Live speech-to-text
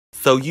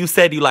So you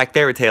said you like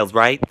fairy tales,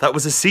 right? That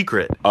was a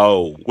secret.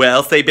 Oh.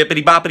 Well, say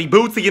bippity boppity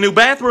boo to your new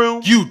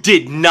bathroom. You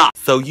did not.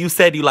 So you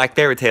said you like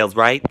fairy tales,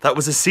 right? That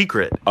was a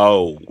secret.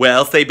 Oh.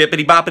 Well, say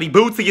bippity boppity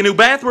boo to your new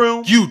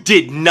bathroom. You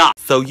did not.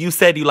 So you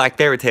said you like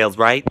fairy tales,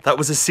 right? That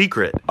was a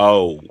secret.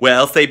 Oh.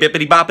 Well, say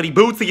bippity boppity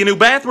boo to your new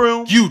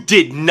bathroom. You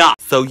did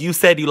not. So you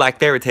said you like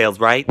fairy tales,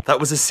 right?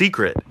 That was a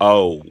secret.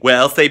 Oh.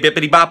 Well, say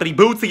bippity boppity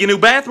boo to your new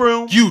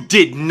bathroom. You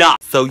did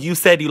not. So you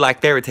said you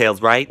like fairy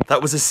tales, right?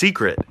 That was a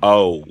secret.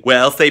 Oh.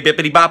 Well, say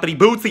bippity boppity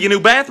boo to your new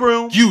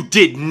bathroom. You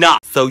did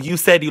not. So you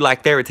said you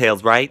like fairy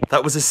tales, right?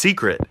 That was a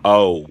secret.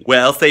 Oh.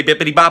 Well, say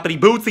bippity boppity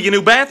boo to your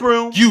new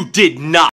bathroom. You did not.